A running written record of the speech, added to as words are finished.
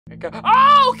Okay,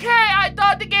 I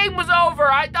thought the game was over.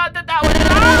 I thought that was over.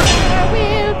 There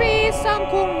will be some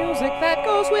cool music that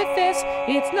goes with this.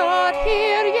 It's not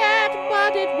here yet,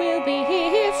 but it will be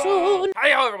here soon. Hi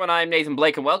everyone, I'm Nathan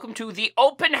Blake and welcome to the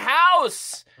open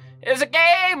house. It's a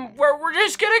game where we're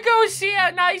just gonna go see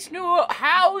a nice new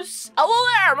house. Hello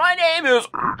there, my name is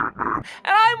and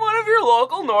I'm one of your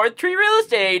local North Tree real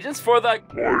estate agents for the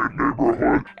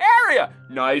area.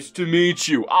 Nice to meet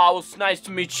you. Oh, it's nice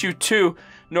to meet you too,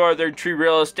 Northern Tree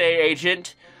real estate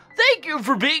agent. Thank you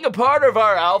for being a part of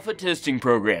our alpha testing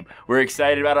program. We're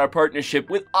excited about our partnership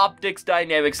with Optics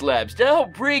Dynamics Labs to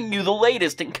help bring you the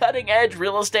latest in cutting-edge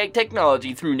real estate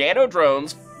technology through nano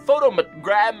drones,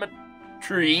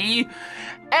 photogrammetry,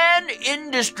 and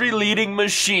industry-leading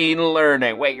machine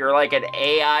learning. Wait, you're like an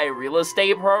AI real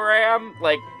estate program?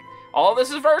 Like, all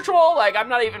this is virtual? Like, I'm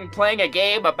not even playing a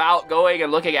game about going and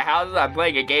looking at houses. I'm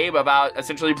playing a game about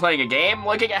essentially playing a game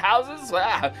looking at houses?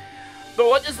 But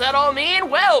what does that all mean?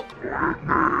 Well,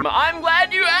 I'm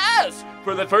glad you asked.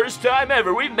 For the first time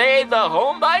ever, we've made the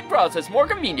home buying process more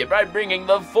convenient by bringing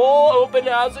the full open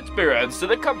house experience to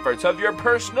the comforts of your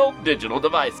personal digital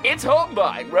device. It's home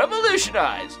buying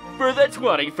revolutionized for the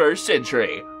 21st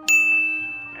century.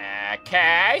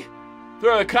 Okay.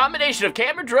 Through a combination of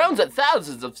camera drones and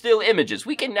thousands of still images,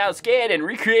 we can now scan and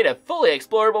recreate a fully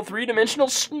explorable three-dimensional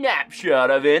snapshot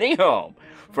of any home.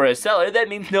 For a seller, that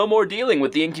means no more dealing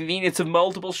with the inconvenience of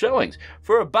multiple showings.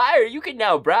 For a buyer, you can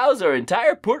now browse our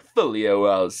entire portfolio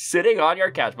while sitting on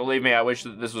your couch. Believe me, I wish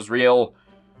that this was real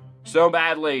so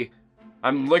badly.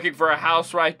 I'm looking for a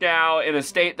house right now in a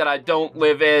state that I don't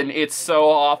live in. It's so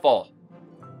awful.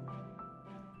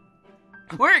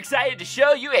 We're excited to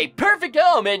show you a perfect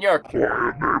home in your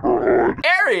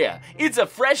area. It's a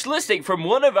fresh listing from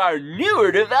one of our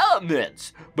newer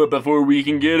developments. But before we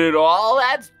can get it all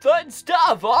that fun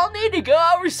stuff, I'll need to go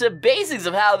over some basics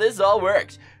of how this all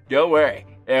works. Don't worry,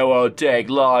 it won't take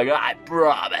long, I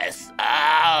promise.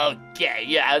 Okay,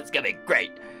 yeah, it's gonna be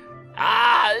great.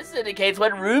 This indicates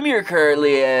what room you're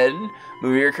currently in.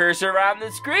 Move your cursor around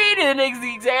the screen and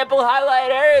the example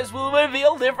highlight areas will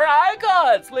reveal different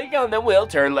icons. Click on them will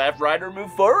turn left, right, or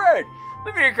move forward.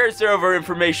 Move your cursor over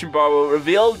information bar will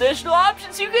reveal additional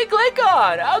options you can click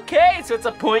on. Okay, so it's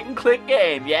a point and click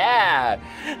game, yeah.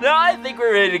 Now I think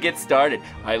we're ready to get started.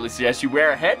 I highly suggest you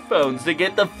wear headphones to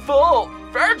get the full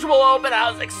virtual open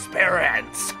house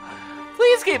experience.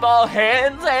 Please keep all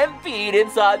hands and feet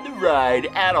inside the ride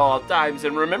at all times,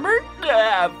 and remember to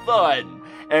have fun.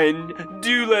 And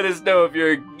do let us know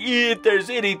if there's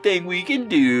anything we can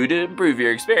do to improve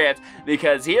your experience,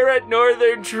 because here at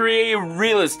Northern Tree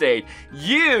Real Estate,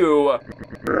 you are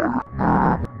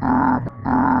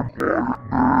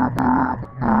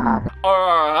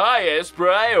our highest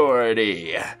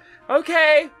priority.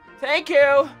 Okay, thank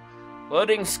you.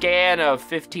 Loading scan of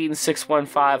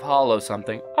 15615 hollow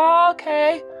something.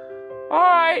 Okay.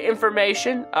 Alright,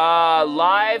 information.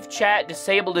 Live chat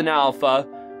disabled in alpha.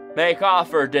 Make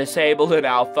offer disabled in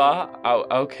alpha. Oh,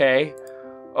 okay.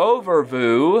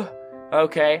 Overview.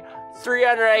 Okay.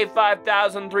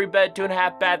 385,000, 3-bed,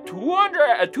 2.5 bath,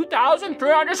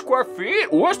 2,300 square feet.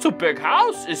 Oh, it's a big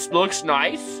house. It looks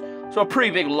nice. It's a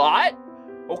pretty big lot.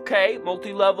 Okay,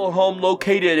 multi-level home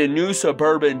located in new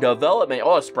suburban development.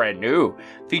 Oh, it's brand new.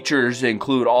 Features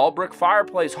include all brick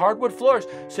fireplace, hardwood floors,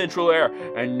 central air,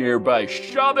 and nearby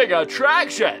shopping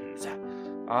attractions.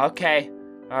 Okay,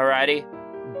 alrighty.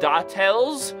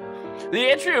 Details. The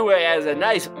entryway has a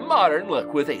nice modern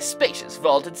look with a spacious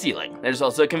vaulted ceiling. There's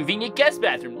also a convenient guest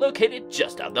bathroom located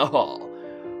just down the hall.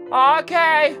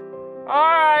 Okay,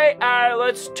 alright,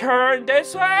 let's turn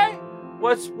this way.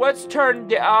 What's turned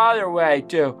the other way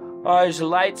to? Oh, there's a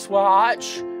light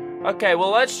swatch. Okay,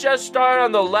 well let's just start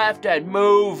on the left and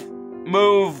move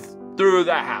through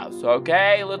the house,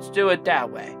 okay? Let's do it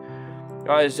that way.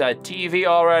 Oh, there's a TV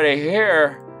already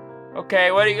here.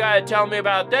 Okay, what do you gotta tell me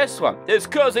about this one? This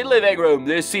cozy living room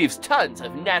receives tons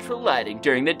of natural lighting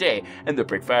during the day, and the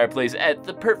brick fireplace adds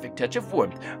the perfect touch of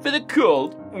warmth for the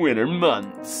cold winter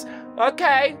months.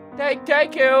 Okay,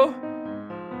 thank you.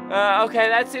 Okay,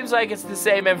 that seems like it's the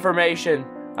same information.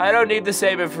 I don't need the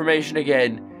same information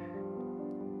again.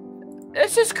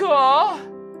 This is cool.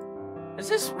 Is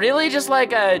this really just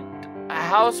like a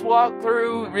house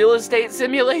walkthrough real estate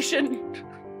simulation?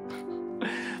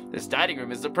 This dining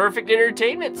room is the perfect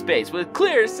entertainment space with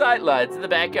clear sightlines in the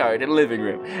backyard and living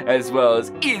room, as well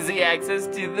as easy access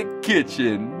to the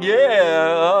kitchen.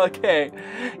 Yeah, okay.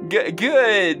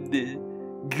 Good.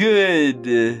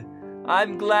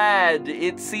 I'm glad.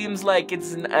 It seems like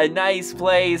it's a nice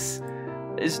place.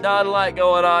 There's not a lot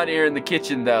going on here in the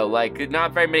kitchen, though. Like,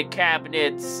 not very many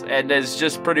cabinets, and there's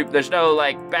no,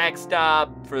 like,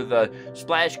 backstop for the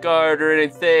splash guard or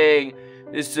anything.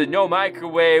 There's no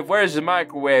microwave. Where's the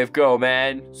microwave go,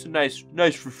 man? It's a nice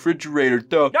refrigerator,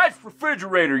 though. Nice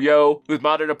refrigerator, yo! With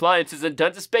modern appliances and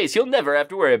tons of space, you'll never have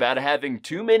to worry about having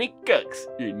too many cooks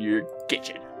in your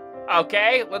kitchen.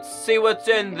 Okay, let's see what's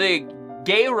in the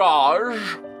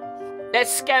garage.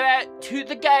 Let's go out to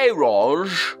the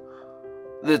garage.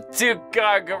 The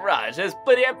two-car garage has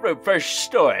plenty of room for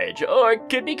storage, or it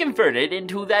could be converted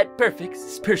into that perfect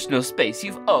personal space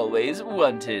you've always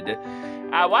wanted.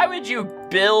 Why would you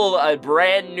build a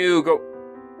brand new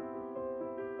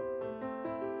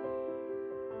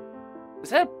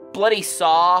Is that a bloody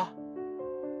saw?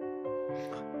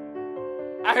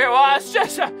 Okay, well, it's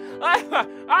just, I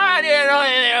don't even know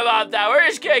anything about that. We're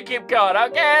just gonna keep going,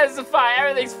 okay? This is fine,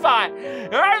 everything's fine.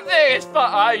 Everything is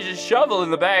fine. Oh, you just shovel in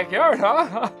the backyard,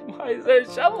 huh? Why is there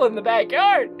a shovel in the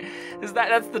backyard?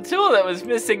 That's the tool that was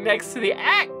missing next to the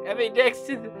next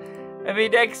to the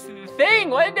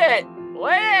thing, wasn't it?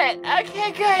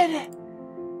 Okay, good.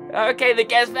 Okay, the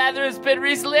guest bathroom has been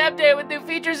recently updated with new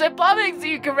features and plumbing, so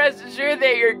you can rest assured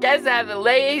that your guests have the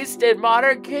latest in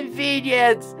modern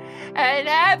convenience. And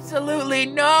absolutely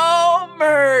no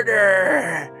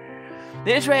murder.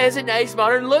 This way has a nice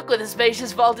modern look with a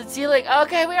spacious vaulted ceiling.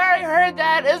 Okay, we already heard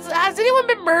that. Has anyone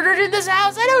been murdered in this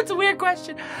house? I know it's a weird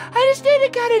question. I just need to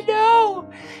kind of know.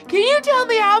 Can you tell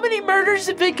me how many murders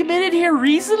have been committed here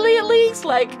recently, at least?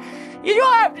 Like, you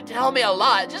don't have to tell me a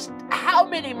lot. Just how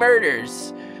many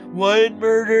murders? 1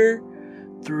 murder?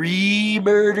 3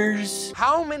 murders?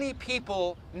 How many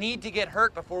people need to get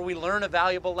hurt before we learn a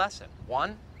valuable lesson?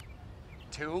 1,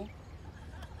 2,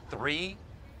 3,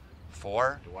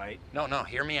 4. Dwight. No,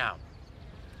 hear me out.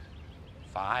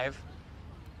 5,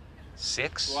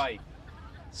 6. Dwight.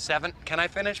 7. Can I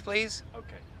finish, please?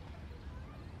 Okay.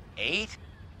 8.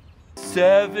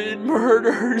 7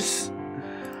 murders.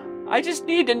 I just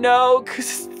need to know,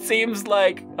 because it seems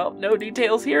like, oh, no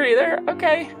details here either.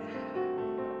 Okay.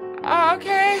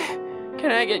 Okay.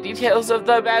 Can I get details of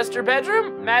the master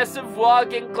bedroom? Massive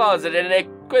walk-in closet and an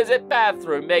exquisite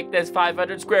bathroom make this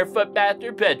 500 square foot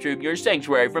master bedroom your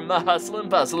sanctuary from the hustle and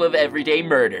bustle of everyday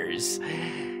murders.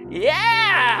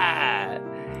 Yeah!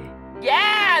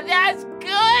 Yeah, that's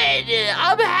good!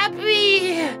 I'm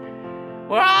happy!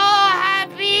 We're all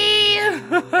happy!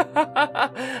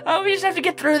 Oh, we just have to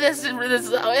get through this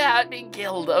without being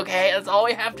killed, okay? That's all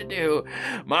we have to do.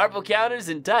 Marble counters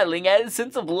entitling added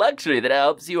sense of luxury that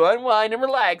helps you unwind and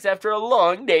relax after a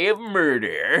long day of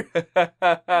murder. Okay, yeah,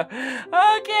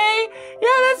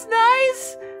 that's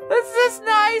nice. That's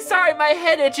nice. Sorry, my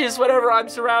head itches whenever I'm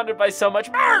surrounded by so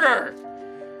much murder.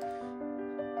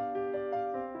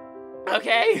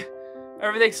 Okay,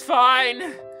 everything's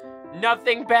fine.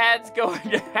 Nothing bad's going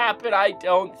to happen, I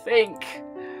don't think.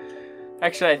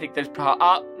 Actually, I think there's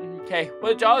okay.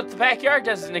 Well, the backyard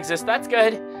doesn't exist. That's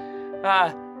good.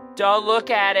 Don't look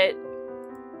at it.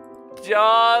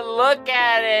 Don't look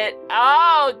at it.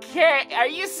 Okay. Are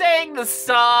you saying the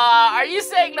saw? Are you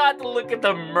saying not to look at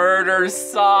the murder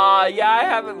saw? Yeah, I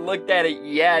haven't looked at it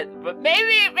yet, but maybe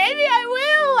I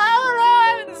will. I don't know.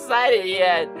 I haven't decided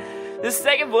yet. The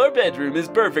second floor bedroom is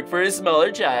perfect for a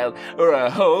smaller child or a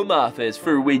home office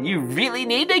for when you really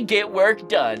need to get work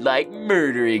done, like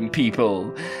murdering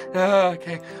people.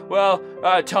 Okay, well,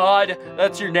 Todd,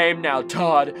 that's your name now,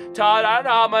 Todd. Todd, I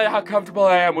don't know how comfortable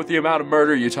I am with the amount of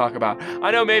murder you talk about.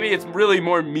 I know maybe it's really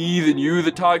more me than you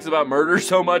that talks about murder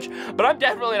so much, but I'm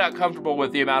definitely not comfortable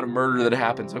with the amount of murder that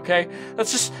happens, okay? I'm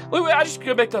just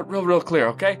gonna make that real clear,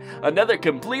 okay? Another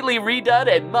completely redone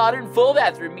and modern full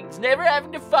bathroom means never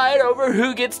having to fight over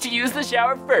who gets to use the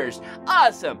shower first.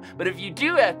 Awesome, but if you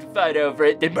do have to fight over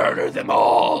it, then murder them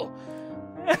all.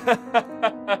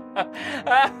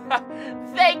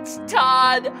 Thanks,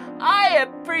 Todd. I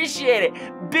appreciate it.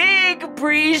 Big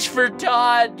appreciation for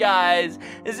Todd, guys.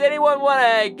 Does anyone want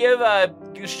to give a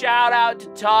shout out to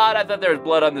Todd? I thought there was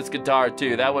blood on this guitar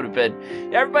too. That would have been.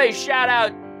 Everybody shout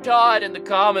out Todd in the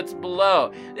comments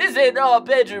below. This in-all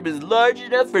bedroom is large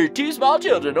enough for 2 small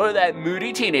children or that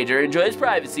moody teenager who enjoys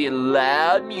privacy and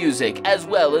loud music, as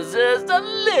well as just a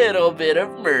little bit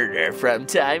of murder from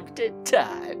time to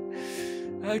time.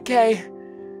 Okay.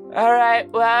 Alright,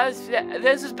 well,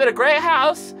 this has been a great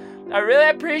house. I really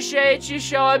appreciate you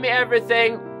showing me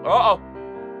everything. Uh-oh.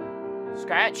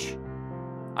 Scratch.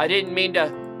 I didn't mean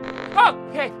to. Oh,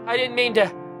 okay. I didn't mean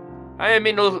to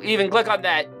even click on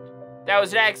that. That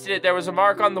was an accident. There was a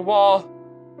mark on the wall.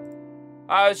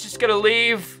 I was just gonna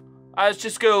leave.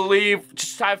 Just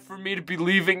time for me to be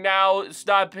leaving now. It's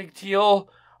not a big deal.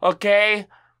 Okay?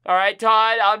 All right,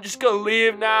 Todd, I'm just gonna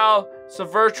leave now. It's a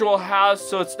virtual house,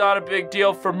 so it's not a big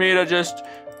deal for me to just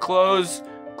close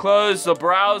the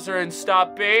browser and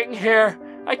stop being here.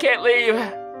 I can't leave.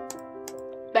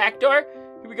 Back door?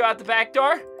 Can we go out the back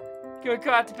door? Can we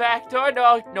go out the back door?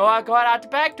 No, I'm going out the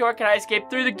back door. Can I escape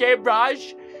through the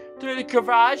garage? Through the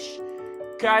garage?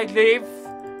 Can I leave?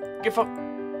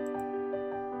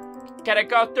 Can I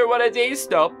go through one of these?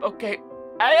 Nope. Okay.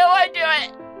 I don't want to do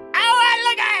it. I don't want to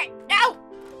look at it. No.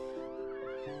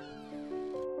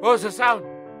 What was the sound?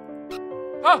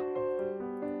 Oh!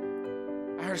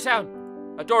 I heard a sound.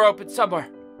 A door opened somewhere.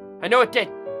 I know it did.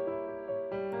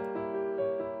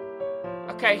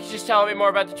 Okay, he's just telling me more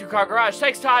about the two-car garage.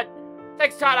 Thanks, Todd.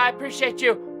 Thanks, Todd. I appreciate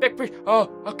you.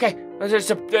 Oh, okay. There's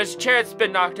a chair that's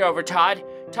been knocked over, Todd.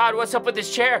 Todd, what's up with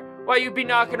this chair? Why you be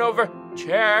knocking over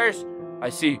chairs? I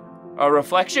see a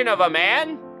reflection of a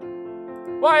man.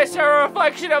 Why is there a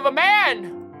reflection of a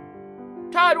man?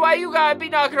 Todd, why you gotta be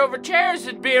knocking over chairs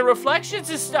and being reflections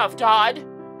and stuff, Todd?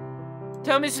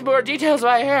 Tell me some more details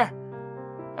about here.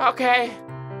 Okay.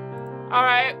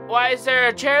 Alright, why is there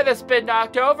a chair that's been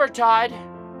knocked over, Todd?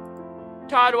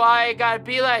 Todd, why you gotta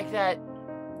be like that?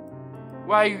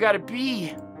 Why you gotta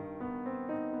be?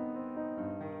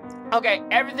 Okay,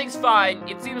 everything's fine.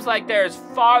 It seems like there's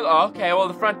okay, well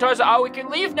the front doors we can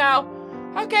leave now.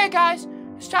 Okay, guys,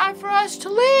 it's time for us to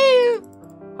leave.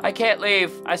 I can't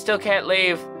leave. I still can't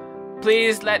leave.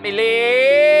 Please let me leave.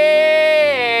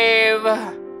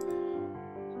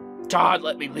 Todd,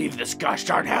 let me leave this gosh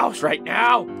darn house right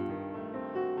now.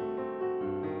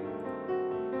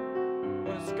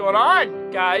 What's going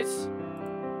on, guys?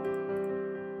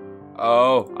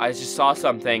 Oh, I just saw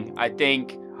something. I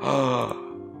think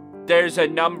there's a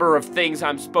number of things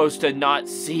I'm supposed to not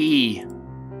see.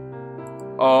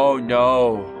 Oh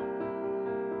no.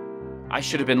 I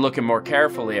should have been looking more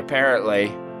carefully,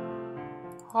 apparently.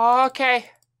 Okay.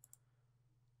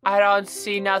 I don't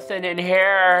see nothing in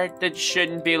here that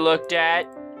shouldn't be looked at.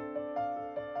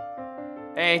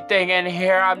 Anything in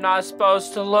here I'm not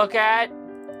supposed to look at?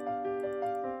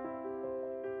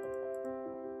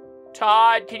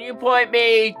 Todd, can you point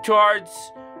me towards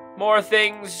more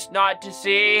things not to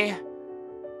see?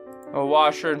 A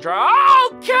washer and dryer.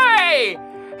 Okay!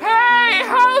 Hey,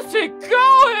 how's it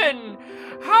going?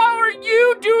 How are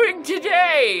you doing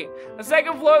today? A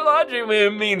second floor laundry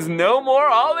room means no more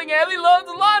hauling heavy loads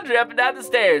of laundry up and down the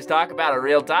stairs. Talk about a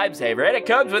real time saver, and it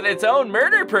comes with its own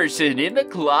murder person in the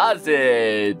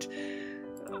closet.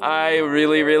 I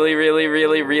really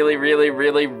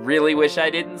wish I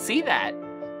didn't see that.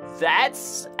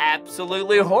 That's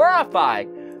absolutely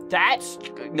horrifying. That's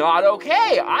not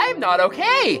okay. I'm not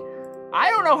okay. I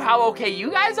don't know how okay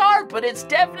you guys are, but it's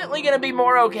definitely gonna be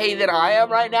more okay than I am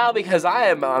right now because I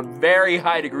am a very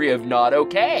high degree of not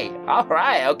okay. All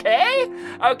right, okay?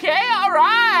 Okay, all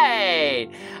right.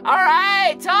 All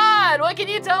right, Todd, what can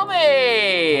you tell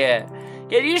me?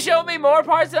 Can you show me more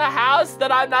parts of the house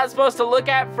that I'm not supposed to look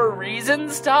at for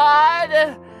reasons,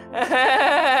 Todd?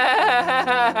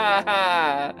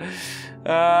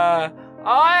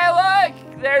 Oh, look,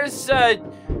 there's a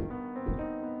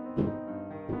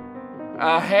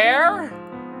hair?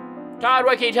 Todd,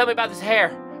 what can you tell me about this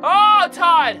hair? Oh,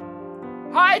 Todd!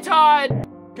 Hi, Todd!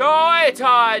 Go away,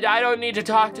 Todd! I don't need to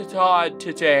talk to Todd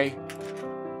today.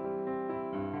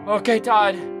 Okay,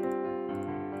 Todd.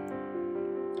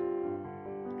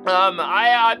 I'm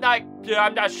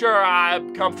not sure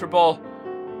I'm comfortable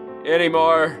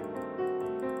anymore.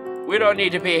 We don't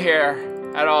need to be here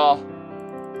at all.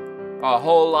 A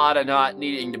whole lot of not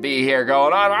needing to be here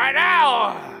going on right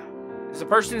now! Is the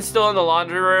person still in the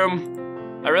laundry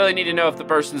room? I really need to know if the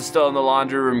person's still in the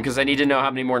laundry room because I need to know how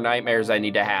many more nightmares I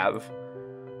need to have.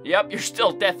 Yep, you're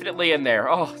still definitely in there.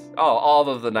 Oh, all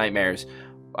of the nightmares.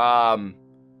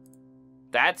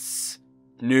 That's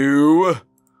new.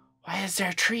 Why is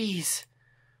there trees?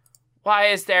 Why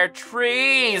is there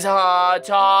trees, huh,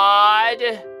 Todd?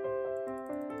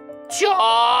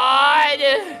 Todd!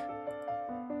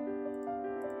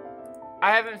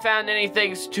 I haven't found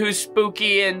anything too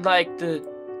spooky in, like,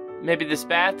 maybe this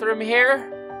bathroom here?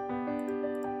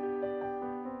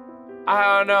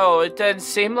 I don't know, it doesn't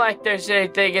seem like there's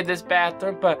anything in this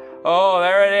bathroom, but, oh,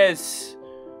 there it is.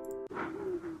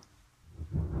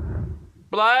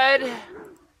 Blood?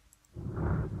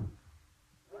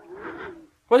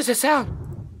 What is the sound?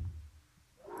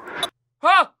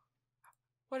 Oh!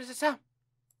 What is the sound?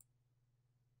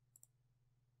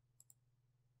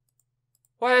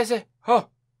 What is it? Oh.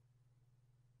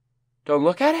 Don't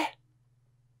look at it?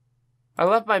 I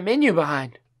left my menu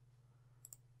behind.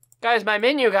 Guys, my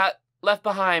menu got left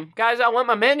behind. Guys, I want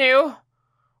my menu.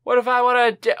 What if I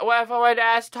wanted to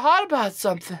ask Todd about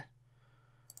something?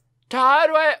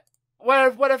 Todd,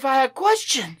 what if I had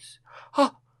questions?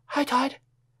 Oh, hi, Todd.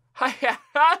 Hi. Hi,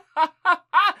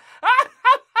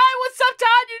 what's up,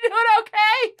 Todd? You doing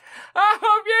okay? I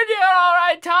hope you're doing all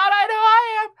right, Todd. I know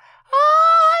I am.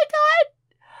 Oh, hi, Todd.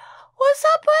 What's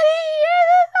up, buddy?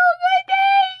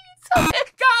 It's a good day.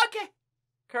 Okay.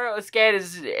 Currently, scan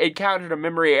has encountered a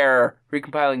memory error,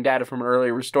 recompiling data from an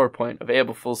earlier restore point.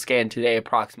 Available full scan today,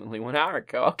 approximately 1 hour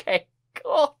ago. Okay,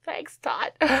 cool. Thanks,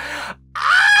 Todd. Ah!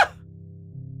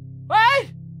 What?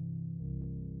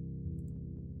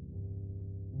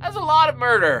 That's a lot of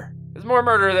murder. There's more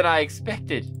murder than I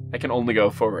expected. I can only go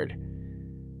forward.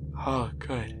 Oh,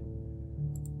 good.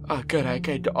 Oh, good. I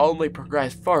can only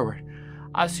progress forward.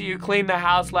 I see you cleaned the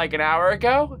house like an hour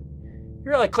ago. You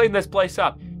really cleaned this place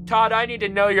up. Todd, I need to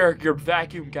know your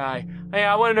vacuum guy. Hey,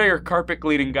 I want to know your carpet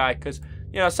cleaning guy, because,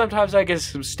 you know, sometimes I get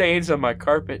some stains on my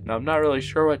carpet, and I'm not really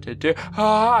sure what to do. Oh,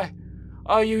 hi.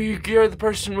 Oh, you're the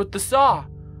person with the saw.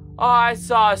 Oh, I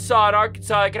saw a saw in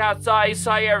Arkansas. I get outside. If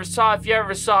you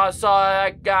ever saw a saw,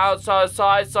 I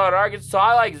saw in Arkansas.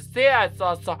 I like to see that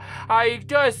saw. How you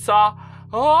doing, saw?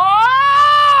 Oh,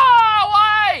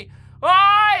 why?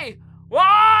 Why?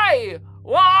 Why?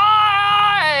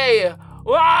 Why?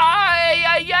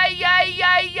 Why?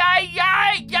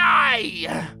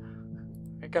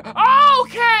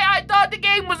 Okay, I thought the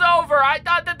game was over. I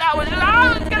thought that was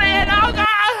gonna end. Oh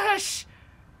gosh!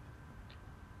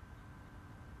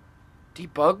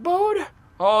 Debug mode?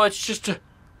 Oh, it's just a...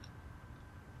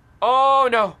 Oh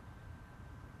no.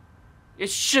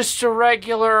 It's just a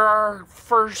regular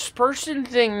first-person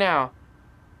thing now.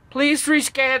 Please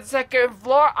rescan second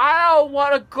floor. I don't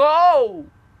want to go.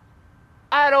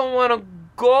 I don't want to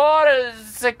go to the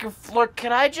second floor.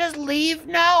 Can I just leave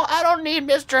now? I don't need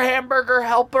Mr. Hamburger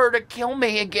Helper to kill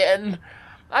me again.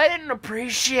 I didn't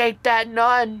appreciate that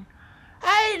none.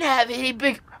 I didn't have any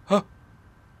big... Huh?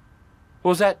 What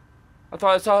was that? I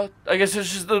thought I saw... I guess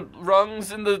it's just the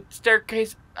rungs in the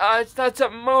staircase. It's not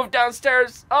something moved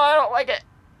downstairs. Oh, I don't like it.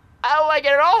 I don't like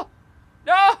it at all.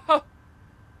 No!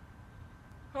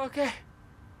 Okay.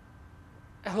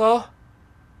 Hello?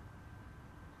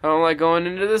 I don't like going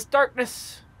into this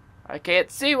darkness. I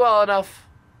can't see well enough.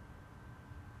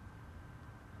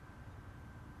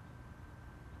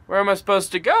 Where am I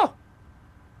supposed to go?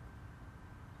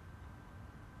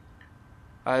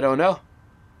 I don't know.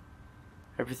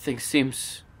 Everything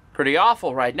seems pretty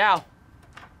awful right now.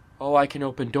 Oh, I can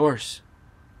open doors.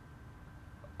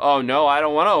 Oh no, I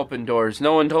don't want to open doors.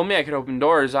 No one told me I could open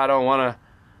doors. I don't want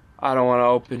to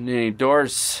open any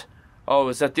doors. Oh,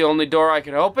 is that the only door I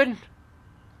can open?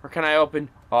 Or can I open...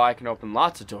 Oh, I can open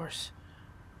lots of doors.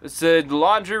 It's the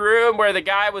laundry room where the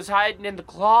guy was hiding in the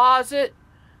closet.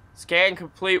 Scan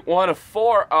complete 1 of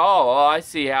 4. Oh, I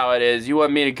see how it is. You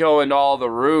want me to go into all the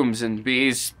rooms and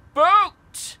be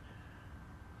spooked.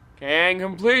 Scan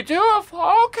complete 2 of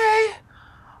 4. Okay.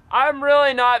 I'm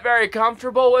really not very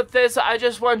comfortable with this. I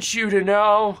just want you to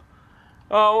know.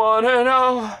 I want to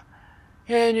know.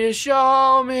 Can you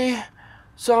show me...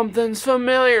 Something's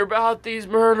familiar about these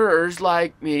murderers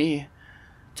like me.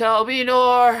 Tell me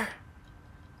more.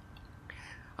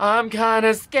 I'm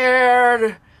kinda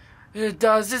scared. It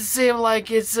doesn't seem like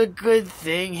it's a good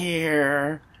thing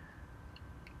here.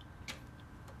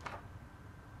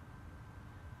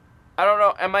 I don't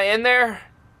know, am I in there?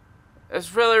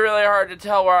 It's really, really hard to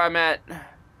tell where I'm at.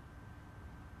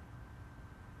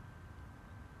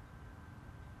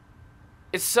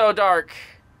 It's so dark.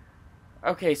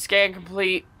 Okay, scan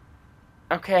complete.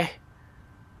 Okay.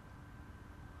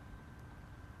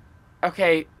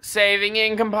 Okay, saving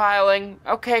and compiling.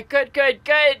 Okay, good.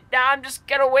 Now I'm just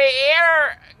gonna wait.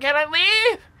 Error! Can I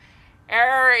leave?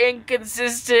 Error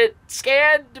inconsistent.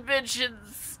 Scan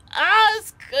dimensions. Ah,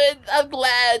 it's good. I'm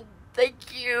glad.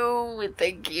 Thank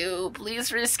you.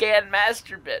 Please rescan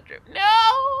master bedroom. No!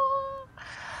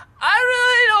 I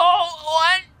really don't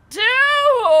want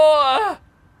to!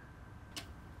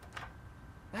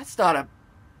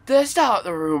 That's not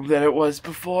the room that it was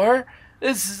before.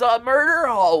 This is a murder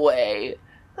hallway.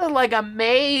 Like a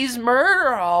maze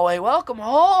murder hallway. Welcome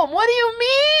home. What do you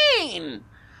mean?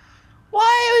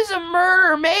 Why is a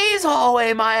murder maze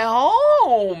hallway my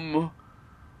home?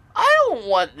 I don't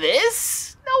want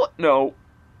this. No.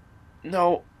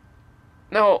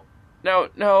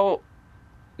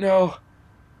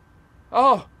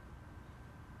 Oh,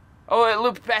 it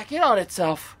looped back in on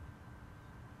itself.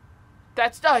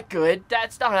 That's not good.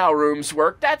 That's not how rooms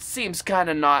work. That seems kind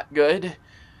of not good.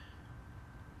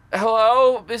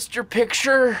 Hello, Mr.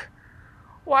 Picture?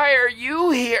 Why are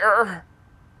you here?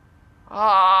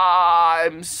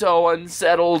 I'm so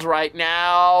unsettled right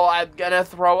now. I'm gonna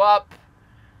throw up.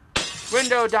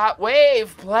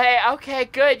 Window.wave play. Okay,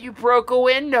 good. You broke a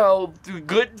window.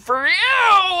 Good for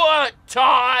you,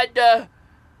 Todd.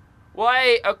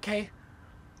 Wait, okay.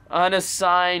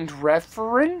 Unassigned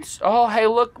reference? Oh, hey,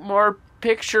 look, more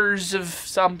pictures of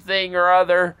something or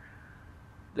other.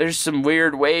 There's some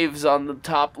weird waves on the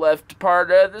top left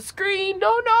part of the screen.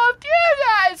 Don't know if you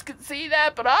guys can see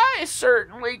that, but I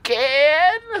certainly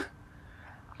can.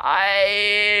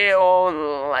 I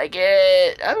don't like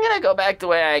it. I'm gonna go back the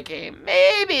way I came.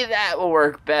 Maybe that will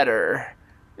work better.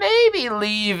 Maybe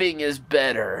leaving is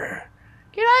better.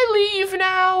 Can I leave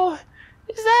now?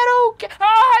 Is that okay? Oh,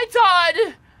 hi,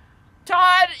 Todd!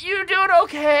 Todd, you doing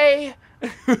okay?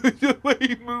 The way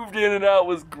he moved in and out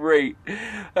was great.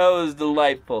 That was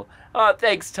delightful. Oh,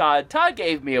 thanks, Todd. Todd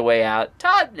gave me a way out.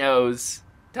 Todd knows.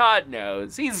 Todd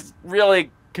knows. He's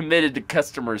really committed to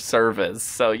customer service,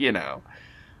 so, you know.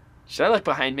 Should I look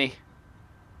behind me?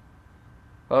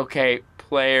 Okay,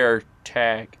 player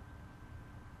tag.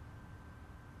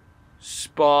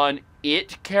 Spawn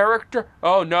it character?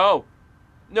 Oh, no.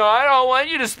 No, I don't want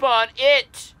you to spawn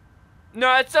it.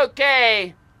 No, it's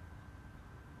okay.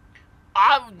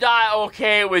 I'm not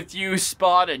okay with you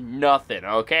spawning nothing,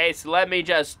 okay? So let me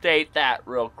just state that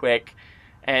real quick.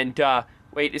 And,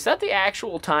 wait, is that the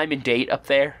actual time and date up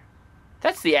there?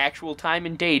 That's the actual time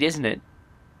and date, isn't it?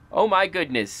 Oh my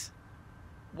goodness.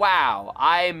 Wow,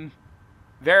 I'm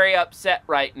very upset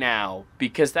right now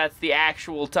because that's the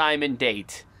actual time and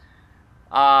date.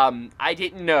 I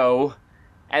didn't know.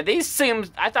 And these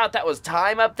seems, I thought that was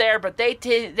time up there, but they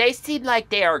seem like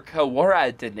they are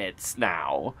coordinates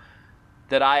now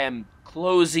that I am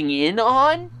closing in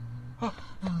on. No,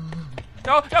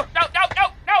 no, no, no, no,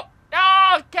 no,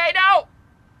 no, okay, no.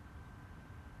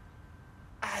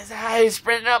 He's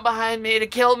sprinting up behind me to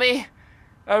kill me.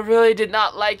 I really did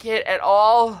not like it at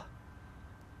all.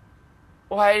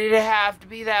 Why did it have to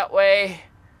be that way?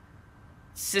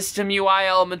 System UI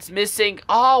elements missing.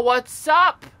 Oh, what's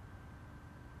up?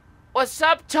 What's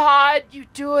up, Todd? You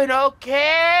doing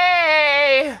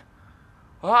okay?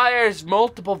 Oh, there's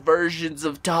multiple versions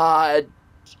of Todd.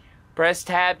 Press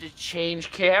tab to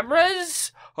change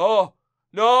cameras? Oh,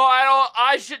 no,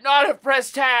 I should not have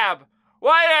pressed tab.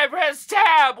 Why did I press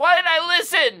tab? Why did I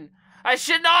listen? I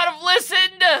should not have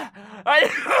listened.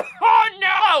 Oh,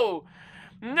 no.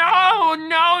 No,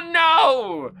 no,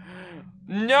 no.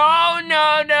 No,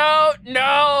 no, no, no,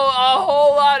 a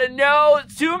whole lot of no,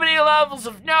 too many levels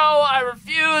of no, I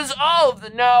refuse all of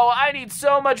the no, I need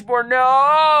so much more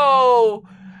no.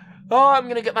 Oh, I'm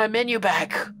gonna get my menu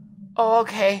back. Oh,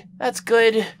 okay, that's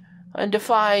good,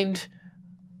 undefined.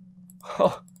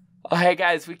 Oh, hey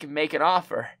guys, we can make an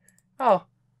offer. Oh,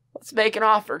 let's make an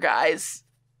offer, guys.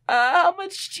 How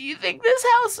much do you think this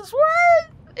house is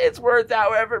worth? It's worth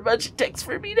however much it takes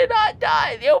for me to not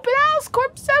die. The open house,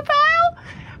 corpse file.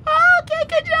 Okay,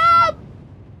 good job.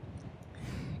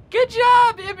 Good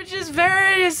job. Images,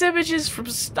 various images from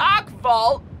stock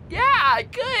vault. Yeah,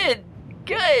 good.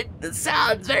 Good. The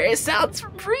sounds, various sounds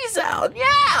from pre-sound.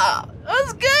 Yeah, that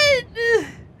was good.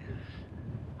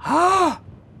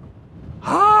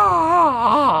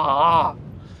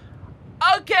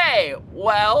 Okay,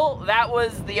 well, that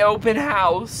was the open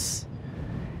house.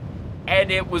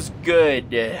 And it was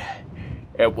good.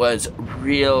 It was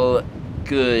real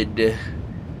good.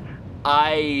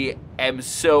 I am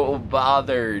so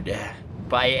bothered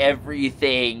by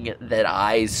everything that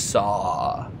I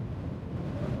saw.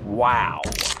 Wow.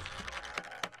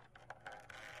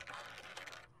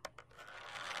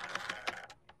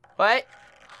 What?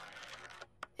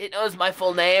 It knows my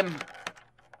full name.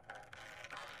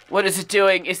 What is it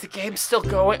doing? Is the game still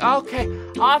going? Okay.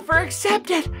 Offer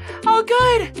accepted. Oh,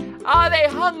 good. Oh, they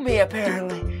hung me,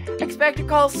 apparently. Expect a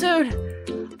call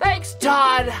soon. Thanks,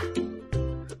 Todd.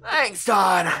 Thanks,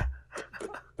 Todd.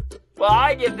 Well,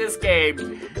 I give this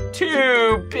game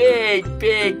 2 big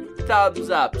thumbs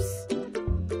ups.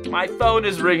 My phone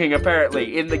is ringing,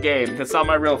 apparently, in the game. It's on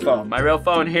my real phone. My real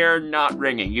phone here, not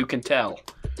ringing. You can tell.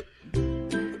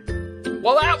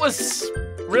 Well, that was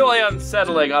really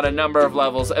unsettling on a number of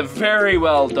levels. Very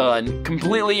well done.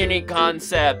 Completely unique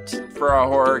concept for a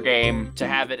horror game to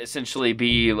have it essentially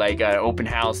be like an open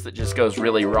house that just goes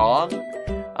really wrong.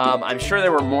 I'm sure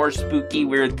there were more spooky,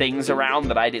 weird things around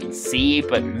that I didn't see,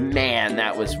 but man,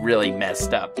 that was really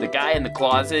messed up. The guy in the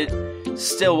closet,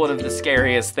 still one of the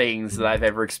scariest things that I've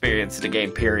ever experienced in a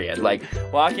game, period. Like,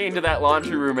 walking into that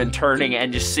laundry room and turning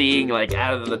and just seeing, like,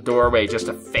 out of the doorway just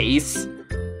a face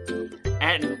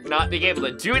and not being able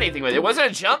to do anything with it. It wasn't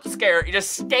a jump scare, it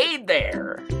just stayed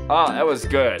there. Oh, that was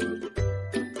good.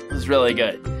 It was really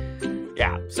good.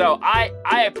 Yeah, so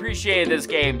I appreciated this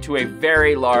game to a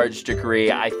very large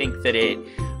degree. I think that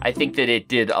it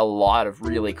did a lot of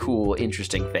really cool,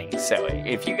 interesting things. So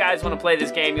if you guys want to play this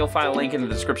game, you'll find a link in the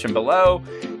description below.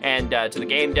 And to the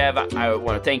game dev, I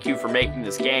want to thank you for making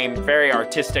this game. Very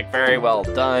artistic, very well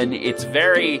done. It's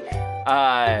very,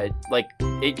 like,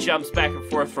 it jumps back and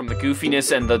forth from the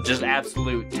goofiness and the just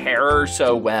absolute terror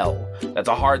so well. That's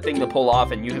a hard thing to pull off,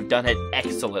 and you have done it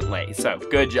excellently. So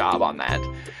good job on that.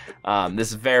 This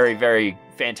is very, very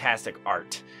fantastic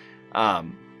art.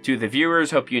 To the viewers,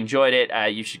 hope you enjoyed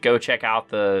it. You should go check out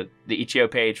the itch.io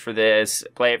page for this,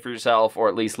 play it for yourself, or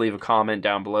at least leave a comment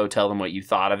down below. Tell them what you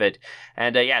thought of it.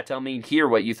 And yeah, tell me here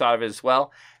what you thought of it as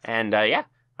well. And yeah,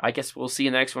 I guess we'll see you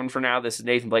in the next one. For now, this is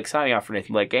Nathan Blake signing off for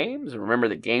Nathan Blake Games. And remember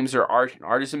that games are art, and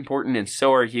art is important, and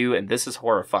so are you, and this is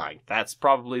horrifying. That's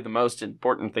probably the most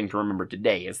important thing to remember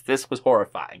today, is this was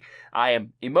horrifying. I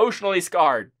am emotionally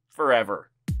scarred forever.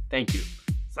 Thank you.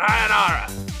 Sayonara!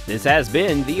 This has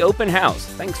been The Open House.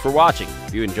 Thanks for watching.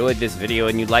 If you enjoyed this video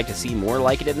and you'd like to see more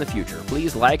like it in the future,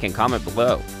 please like and comment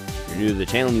below. If you're new to the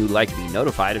channel and you'd like to be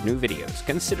notified of new videos,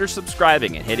 consider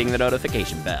subscribing and hitting the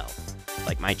notification bell.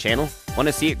 Like my channel? Want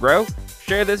to see it grow?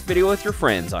 Share this video with your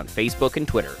friends on Facebook and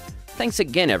Twitter. Thanks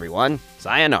again, everyone.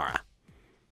 Sayonara.